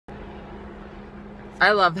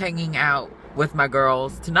I love hanging out with my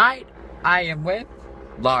girls. Tonight, I am with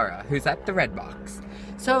Laura, who's at the Red Box.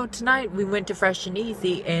 So tonight, we went to Fresh and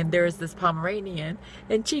Easy, and there's this Pomeranian,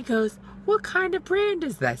 and she goes, "What kind of brand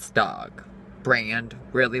is this dog?" Brand?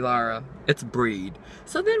 Really, Laura? It's breed.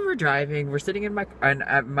 So then we're driving, we're sitting in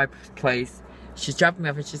at my place. She's dropping me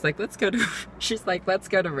off and she's like, let's go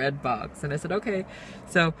to Red Box. And I said, okay.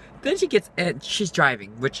 So then she's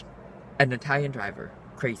driving, which, an Italian driver,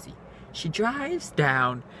 crazy. She drives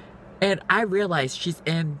down and I realize she's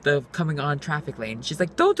in the coming on traffic lane. She's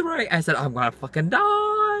like, don't worry. I said, I'm gonna fucking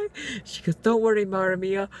die. She goes, don't worry, Mara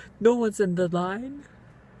Mia. No one's in the line.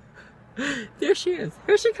 There she is.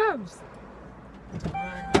 Here she comes.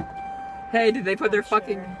 Hey, did they put their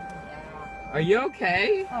fucking... Are you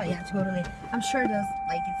okay? Oh yeah, totally. I'm sure those,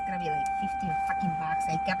 like, it's gonna be like 15 fucking bucks.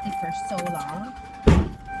 I kept it for so long.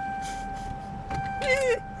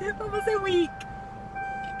 Almost a week.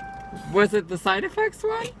 Was it the side effects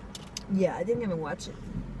one? Yeah, I didn't even watch it.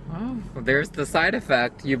 Oh, well, there's the side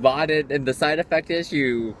effect. You bought it and the side effect is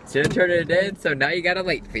you didn't turn it in, so now you got a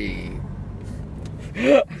late fee.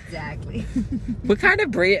 Exactly. What kind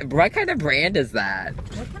of brand is that?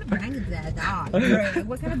 What kind of brand is that dog?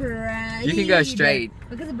 What kind of breed? You can go straight.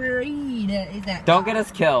 What kind of breed is that? Don't get us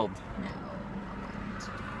killed. No.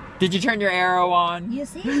 Did you turn your arrow on? You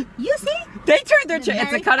see? You see? They turned their... It's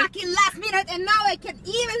a fucking last minute and now I can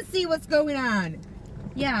even see what's going on.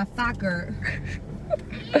 Yeah, fucker.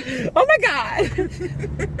 Oh my god.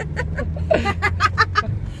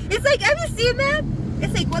 It's like, have you seen that?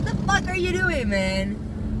 It's like, what the fuck are you doing,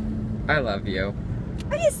 man? I love you.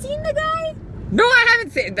 Have you seen the guy? No, I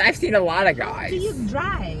haven't seen... I've seen a lot of guys. How do you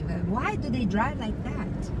drive? Why do they drive like that?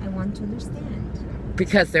 I want to understand.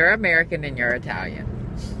 Because they're American and you're Italian.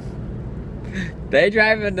 They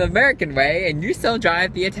drive in the American way and you still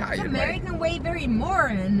drive the Italian American way very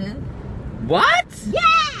Moran. What?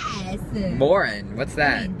 Yes! Moran? What's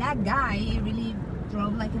that? I mean, that guy really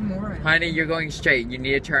drove like a moron. Honey, you're going straight. You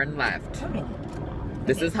need to turn left. Okay.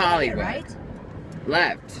 This is Hollywood. There, right?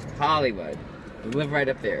 Left. Hollywood. We live right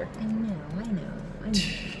up there. I know.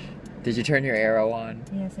 Did you turn your arrow on?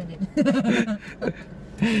 Yes, I did.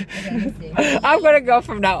 Okay, let's see. I'm gonna go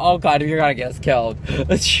from now. Oh god, you're gonna get us killed.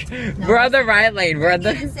 We're on the right lane. We're on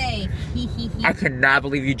the... Say, I could not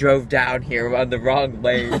believe you drove down here on the wrong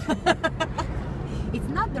lane. It's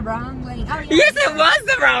not the wrong lane. Oh, yeah, yes, it was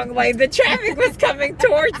the wrong lane. The traffic was coming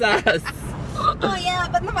towards us. Oh yeah,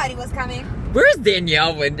 but nobody was coming. Where's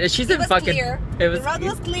Danielle when she's in fucking... Clear. The road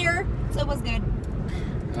was clear, so it was good.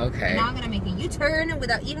 Okay. Now I'm gonna make a U-turn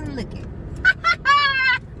without even looking.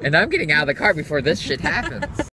 And I'm getting out of the car before this shit happens.